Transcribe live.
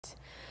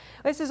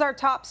This is our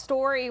top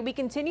story. We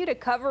continue to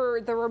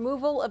cover the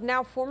removal of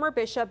now former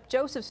Bishop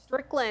Joseph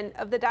Strickland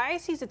of the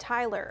Diocese of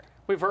Tyler.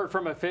 We've heard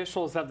from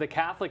officials of the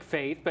Catholic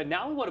faith, but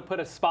now we want to put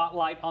a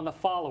spotlight on the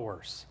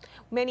followers.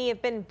 Many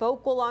have been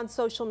vocal on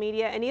social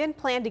media and even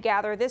plan to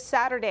gather this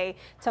Saturday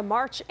to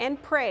march and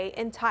pray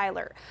in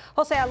Tyler.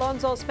 Jose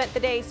Alonso spent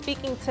the day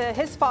speaking to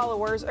his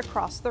followers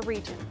across the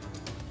region.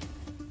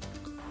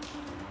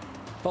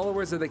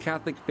 Followers of the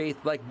Catholic faith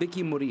like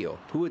Vicky Murillo,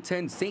 who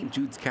attends St.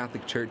 Jude's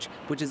Catholic Church,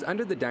 which is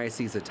under the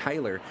Diocese of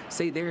Tyler,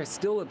 say they are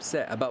still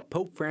upset about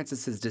Pope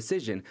Francis's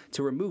decision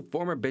to remove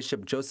former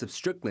Bishop Joseph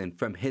Strickland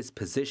from his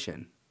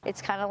position.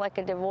 It's kind of like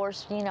a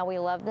divorce. You know, we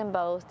love them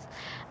both.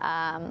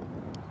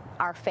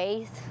 Our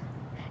faith,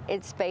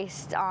 it's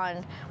based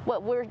on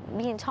what we're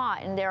being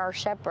taught, and they're our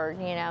shepherd,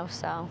 you know,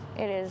 so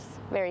it is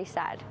very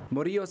sad.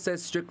 Murillo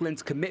says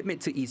Strickland's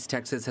commitment to East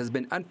Texas has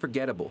been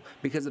unforgettable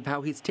because of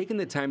how he's taken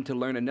the time to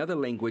learn another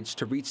language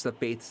to reach the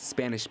faith's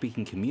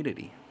Spanish-speaking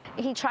community.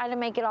 He tried to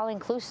make it all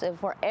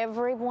inclusive, where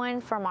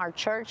everyone from our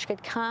church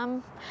could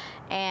come,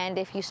 and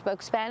if you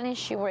spoke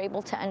Spanish, you were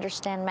able to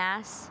understand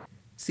Mass.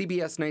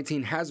 CBS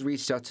 19 has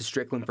reached out to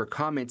Strickland for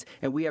comment,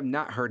 and we have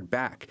not heard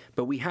back,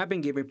 but we have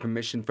been given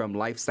permission from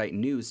LifeSite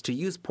News to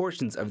use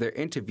portions of their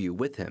interview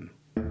with him.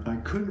 I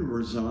couldn't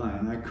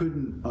resign. I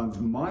couldn't,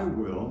 of my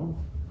will,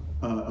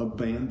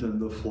 abandon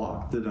the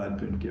flock that I'd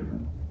been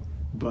given.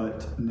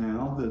 But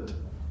now that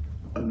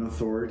an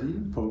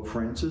authority, Pope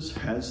Francis,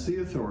 has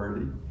the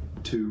authority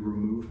to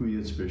remove me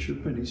as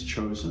bishop, and he's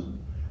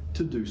chosen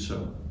to do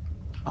so,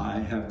 I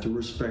have to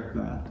respect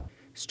that.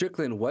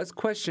 Strickland was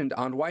questioned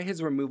on why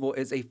his removal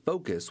is a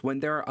focus when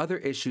there are other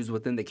issues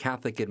within the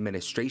Catholic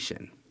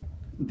administration.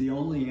 The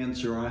only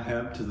answer I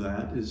have to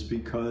that is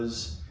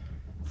because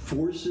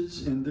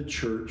forces in the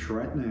church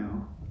right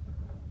now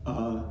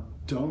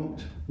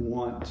don't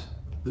want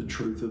the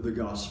truth of the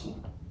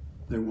gospel.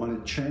 They want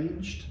it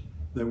changed.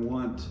 They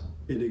want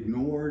it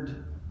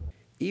ignored.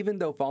 Even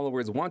though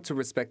followers want to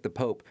respect the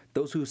Pope,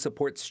 those who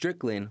support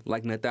Strickland,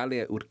 like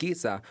Natalia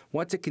Urquiza,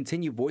 want to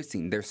continue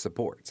voicing their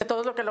support.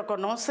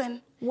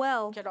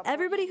 Well,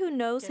 everybody who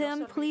knows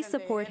him, please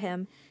support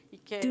him.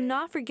 Do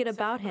not forget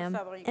about him,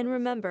 and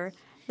remember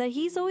that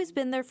he's always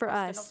been there for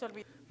us.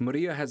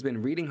 Murillo has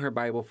been reading her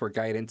Bible for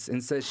guidance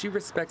and says she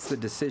respects the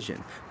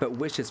decision, but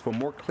wishes for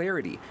more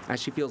clarity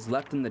as she feels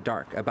left in the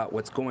dark about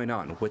what's going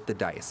on with the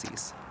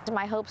diocese.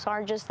 My hopes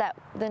are just that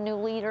the new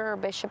leader or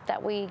bishop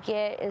that we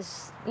get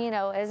is, you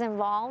know, is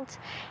involved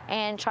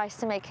and tries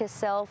to make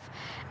himself,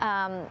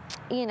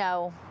 you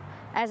know,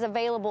 as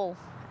available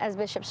as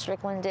Bishop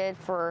Strickland did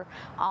for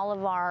all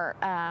of our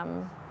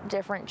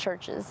different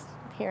churches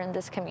here in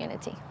this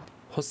community.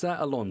 Jose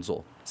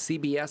Alonso,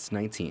 CBS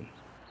 19.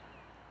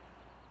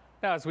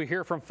 Now, as we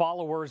hear from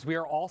followers, we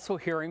are also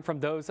hearing from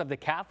those of the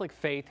Catholic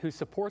faith who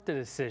support the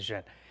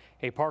decision.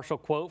 A partial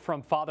quote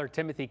from Father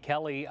Timothy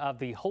Kelly of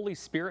the Holy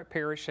Spirit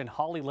Parish in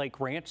Holly Lake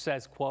Ranch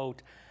says,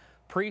 quote,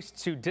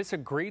 "Priests who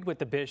disagreed with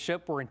the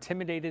bishop were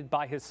intimidated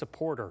by his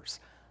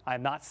supporters.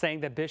 I'm not saying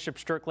that Bishop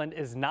Strickland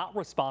is not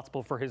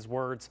responsible for his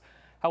words,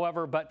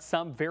 however, but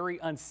some very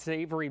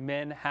unsavory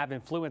men have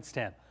influenced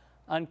him,"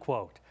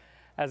 unquote.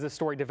 As the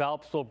story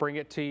develops, we'll bring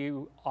it to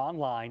you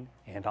online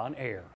and on air.